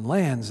houses and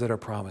lands that are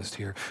promised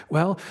here?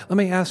 Well, let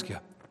me ask you.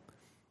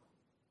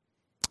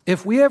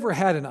 If we ever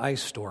had an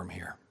ice storm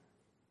here,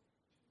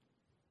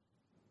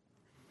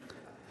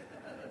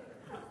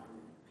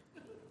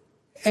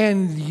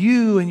 and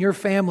you and your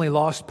family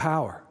lost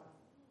power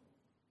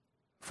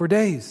for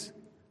days,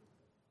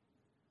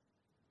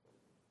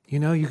 you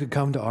know, you could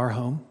come to our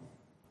home,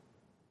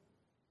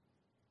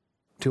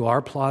 to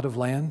our plot of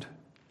land,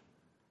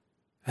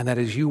 and that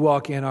as you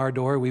walk in our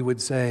door, we would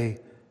say,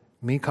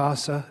 Mi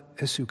casa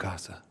es su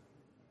casa.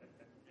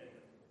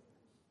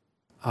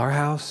 Our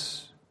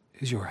house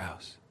is your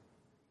house.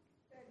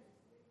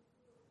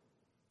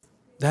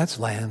 That's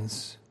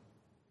lands.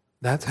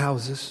 That's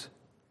houses.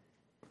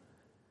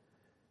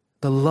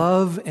 The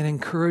love and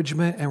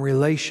encouragement and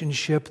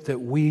relationship that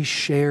we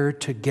share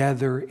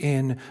together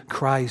in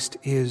Christ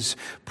is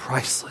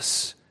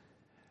priceless.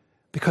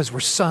 Because we're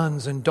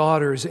sons and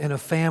daughters in a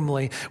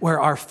family where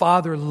our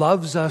Father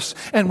loves us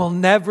and will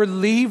never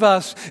leave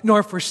us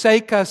nor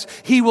forsake us.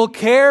 He will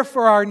care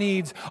for our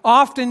needs,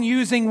 often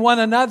using one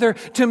another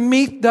to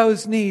meet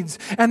those needs.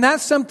 And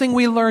that's something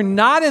we learn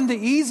not in the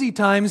easy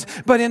times,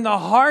 but in the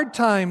hard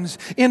times,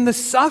 in the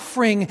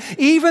suffering,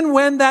 even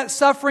when that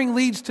suffering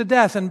leads to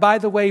death. And by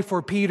the way,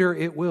 for Peter,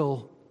 it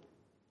will.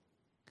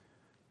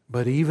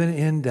 But even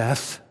in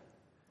death,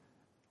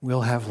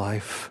 we'll have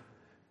life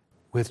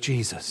with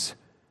Jesus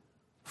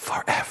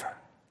forever.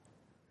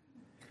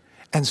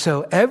 And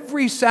so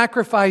every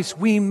sacrifice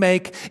we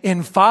make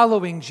in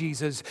following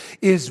Jesus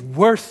is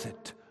worth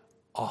it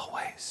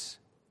always.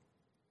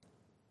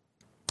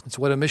 It's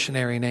what a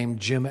missionary named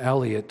Jim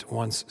Elliot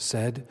once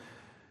said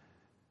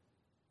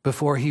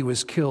before he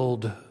was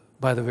killed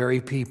by the very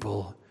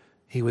people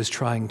he was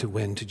trying to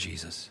win to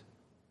Jesus.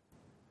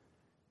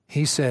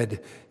 He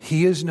said,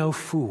 "He is no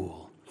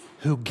fool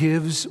who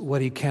gives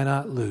what he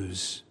cannot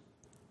lose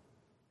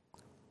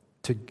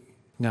to..."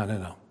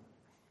 No.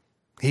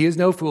 He is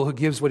no fool who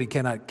gives what he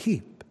cannot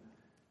keep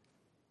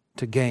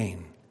to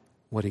gain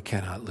what he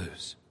cannot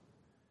lose.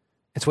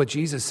 It's what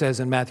Jesus says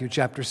in Matthew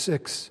chapter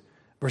 6,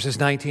 verses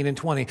 19 and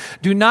 20.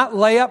 Do not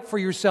lay up for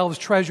yourselves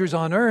treasures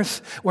on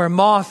earth where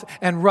moth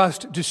and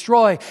rust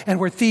destroy and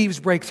where thieves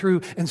break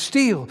through and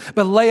steal.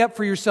 But lay up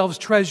for yourselves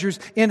treasures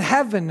in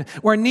heaven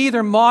where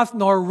neither moth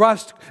nor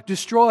rust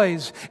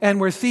destroys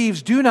and where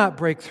thieves do not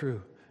break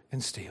through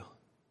and steal.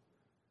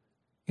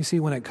 You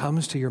see, when it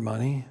comes to your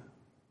money,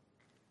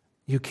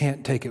 you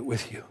can't take it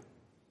with you.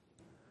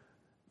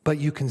 But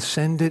you can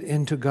send it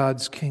into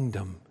God's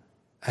kingdom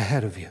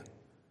ahead of you.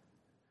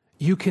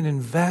 You can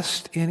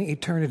invest in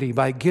eternity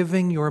by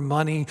giving your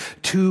money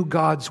to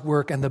God's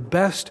work. And the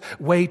best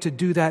way to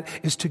do that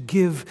is to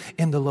give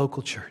in the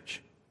local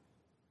church.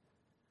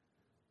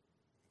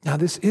 Now,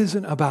 this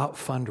isn't about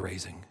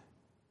fundraising.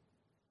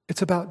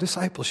 It's about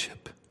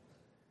discipleship.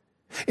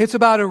 It's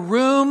about a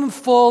room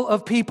full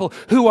of people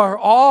who are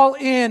all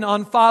in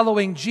on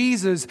following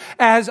Jesus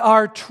as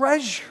our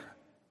treasure.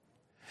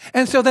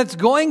 And so that's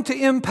going to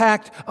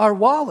impact our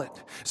wallet.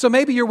 So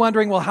maybe you're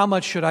wondering, well, how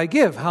much should I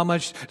give? How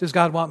much does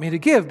God want me to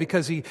give?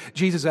 Because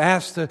Jesus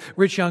asked the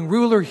rich young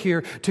ruler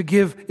here to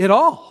give it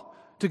all,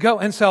 to go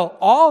and sell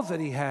all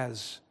that he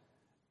has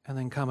and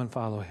then come and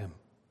follow him.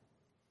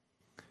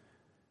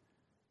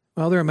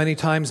 Well, there are many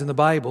times in the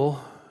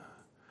Bible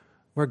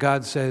where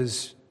God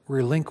says,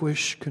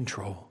 relinquish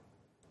control.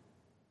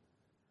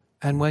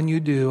 And when you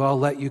do, I'll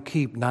let you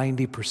keep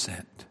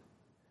 90%.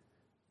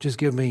 Just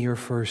give me your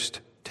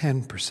first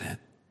 10%.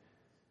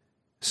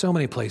 So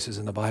many places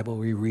in the Bible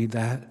we read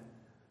that.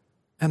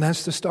 And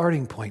that's the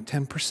starting point,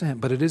 10%.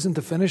 But it isn't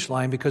the finish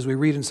line, because we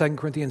read in 2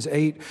 Corinthians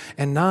 8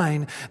 and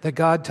 9 that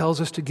God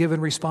tells us to give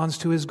in response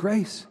to His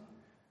grace.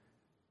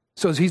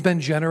 So as He's been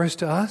generous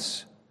to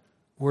us,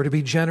 we're to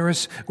be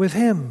generous with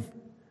Him.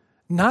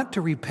 Not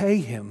to repay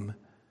Him,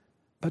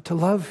 but to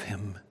love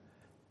Him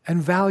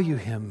and value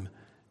Him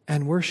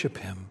and worship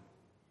Him.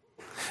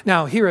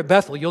 Now, here at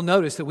Bethel, you'll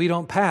notice that we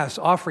don't pass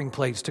offering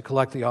plates to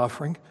collect the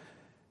offering.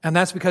 And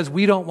that's because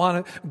we don't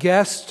want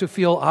guests to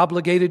feel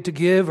obligated to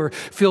give or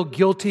feel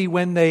guilty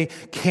when they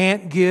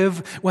can't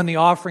give when the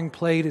offering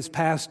plate is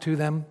passed to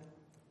them.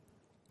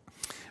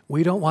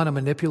 We don't want to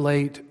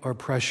manipulate or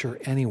pressure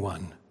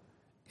anyone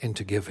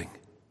into giving.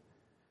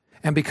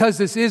 And because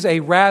this is a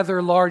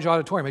rather large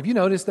auditorium, have you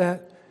noticed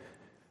that?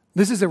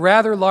 This is a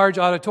rather large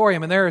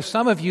auditorium, and there are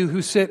some of you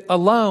who sit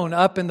alone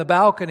up in the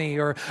balcony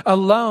or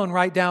alone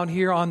right down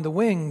here on the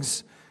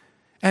wings.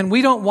 And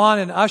we don't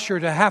want an usher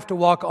to have to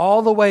walk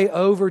all the way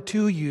over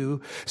to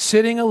you,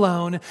 sitting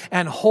alone,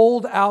 and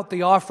hold out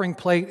the offering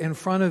plate in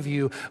front of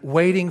you,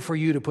 waiting for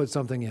you to put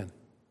something in.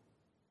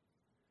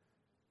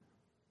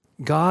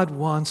 God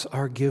wants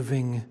our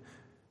giving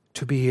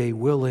to be a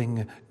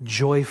willing,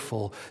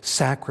 joyful,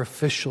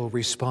 sacrificial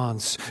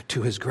response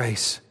to His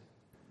grace.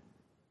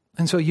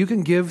 And so you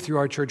can give through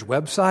our church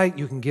website,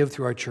 you can give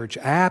through our church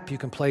app, you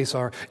can place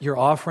your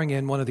offering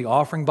in one of the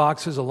offering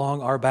boxes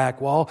along our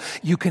back wall.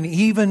 You can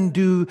even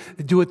do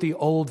it the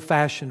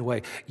old-fashioned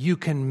way. You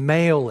can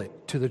mail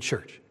it to the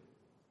church,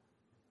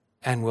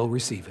 and we'll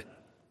receive it.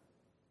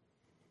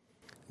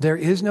 There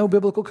is no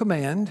biblical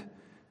command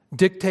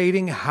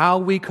dictating how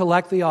we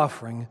collect the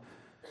offering,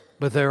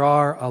 but there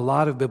are a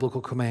lot of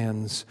biblical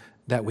commands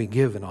that we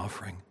give an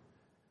offering.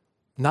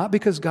 Not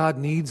because God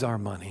needs our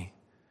money,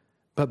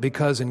 but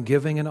because in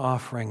giving an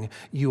offering,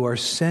 you are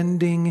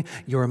sending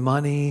your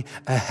money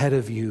ahead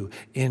of you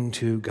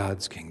into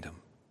God's kingdom,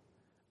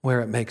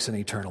 where it makes an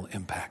eternal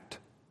impact.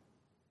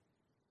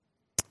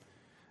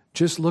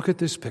 Just look at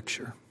this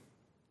picture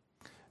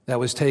that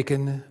was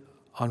taken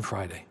on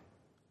Friday.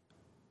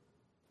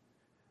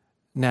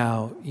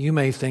 Now, you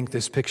may think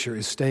this picture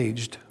is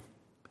staged,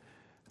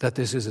 that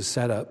this is a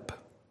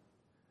setup,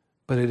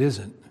 but it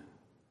isn't.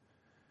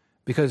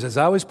 Because as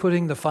I was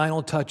putting the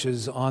final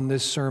touches on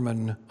this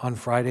sermon on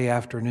Friday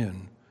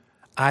afternoon,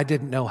 I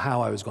didn't know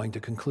how I was going to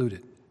conclude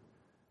it.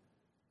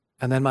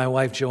 And then my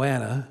wife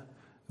Joanna,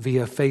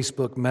 via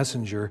Facebook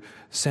Messenger,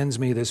 sends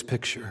me this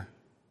picture.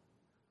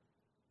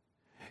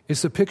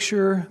 It's a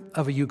picture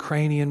of a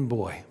Ukrainian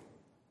boy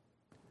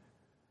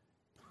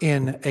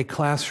in a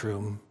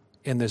classroom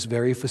in this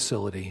very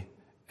facility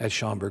at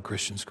Schaumburg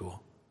Christian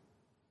School.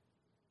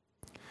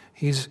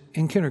 He's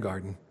in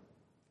kindergarten.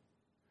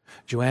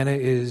 Joanna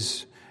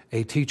is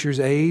a teacher's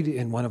aide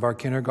in one of our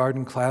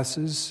kindergarten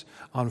classes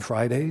on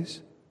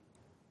Fridays.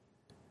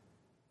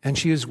 And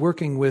she is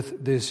working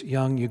with this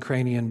young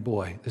Ukrainian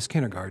boy, this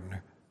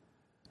kindergartner,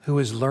 who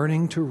is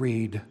learning to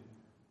read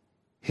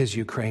his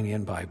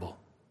Ukrainian Bible.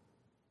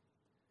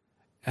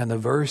 And the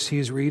verse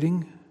he's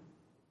reading,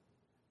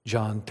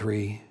 John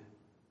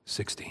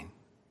 3:16.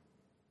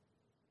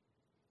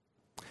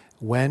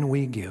 When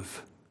we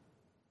give,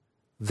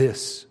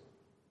 this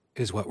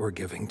is what we're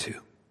giving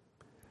to.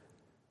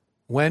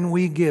 When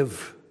we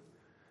give,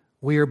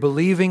 we are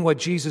believing what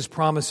Jesus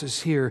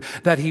promises here,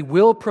 that He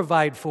will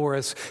provide for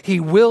us, He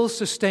will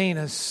sustain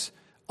us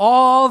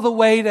all the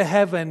way to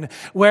heaven,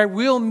 where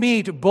we'll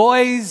meet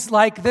boys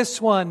like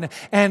this one,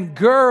 and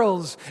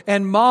girls,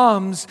 and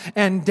moms,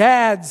 and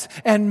dads,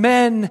 and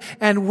men,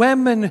 and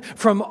women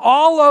from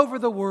all over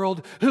the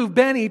world who've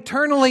been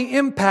eternally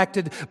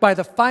impacted by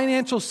the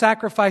financial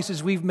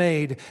sacrifices we've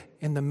made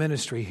in the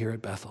ministry here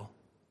at Bethel.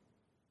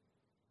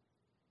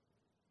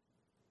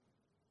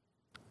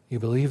 You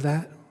believe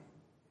that?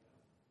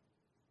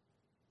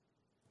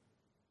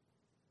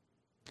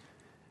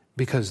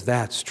 Because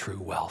that's true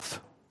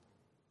wealth.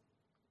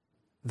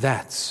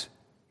 That's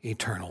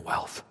eternal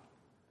wealth.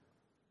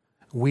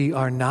 We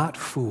are not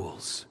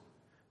fools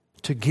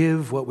to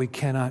give what we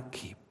cannot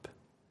keep,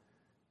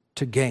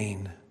 to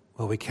gain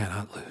what we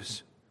cannot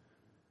lose.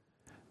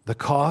 The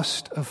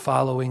cost of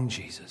following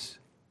Jesus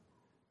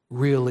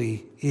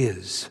really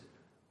is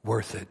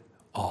worth it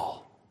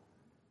all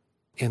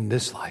in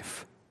this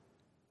life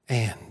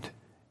and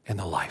in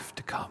the life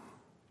to come.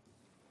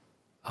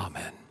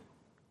 Amen.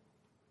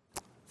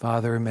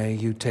 Father, may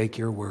you take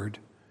your word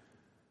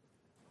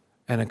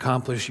and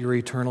accomplish your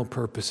eternal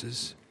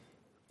purposes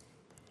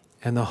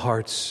in the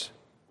hearts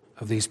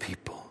of these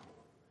people,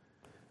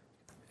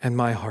 and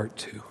my heart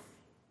too.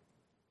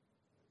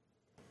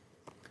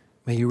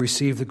 May you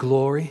receive the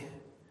glory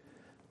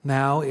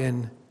now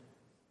in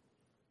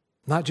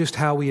not just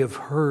how we have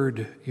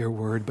heard your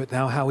word, but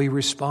now how we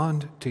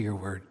respond to your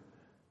word.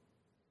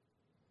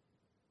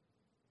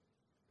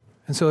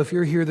 And so if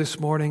you're here this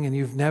morning and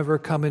you've never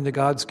come into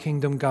God's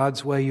kingdom,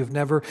 God's way, you've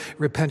never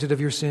repented of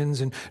your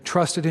sins and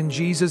trusted in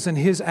Jesus and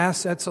His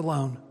assets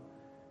alone,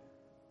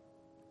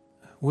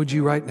 would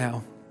you right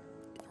now,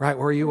 right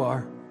where you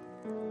are,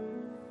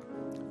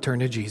 turn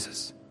to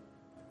Jesus?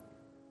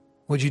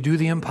 Would you do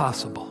the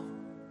impossible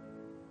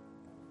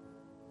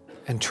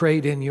and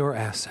trade in your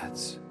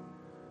assets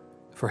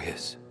for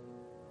His?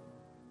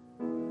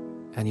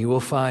 And you will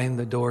find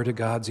the door to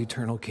God's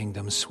eternal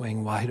kingdom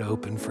swing wide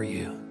open for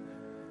you.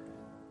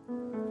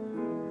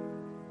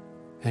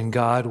 And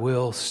God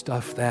will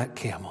stuff that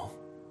camel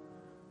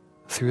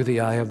through the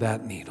eye of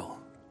that needle,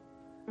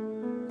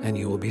 and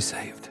you will be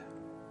saved.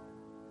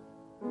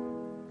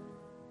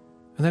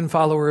 And then,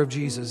 follower of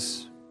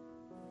Jesus,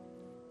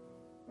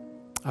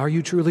 are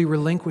you truly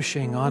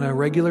relinquishing on a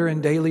regular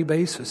and daily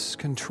basis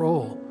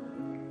control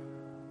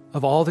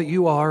of all that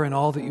you are and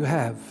all that you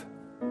have?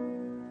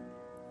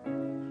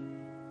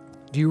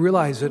 Do you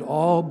realize it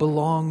all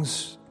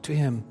belongs to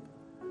Him?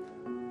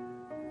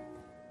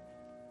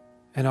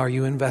 And are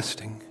you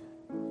investing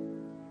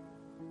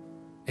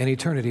in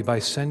eternity by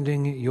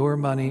sending your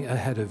money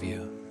ahead of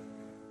you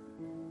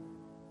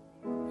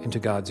into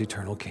God's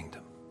eternal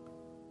kingdom?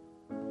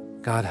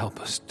 God, help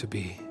us to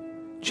be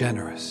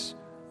generous,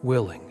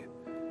 willing,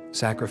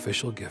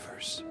 sacrificial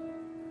givers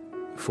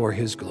for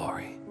His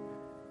glory.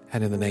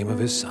 And in the name of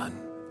His Son,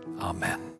 amen.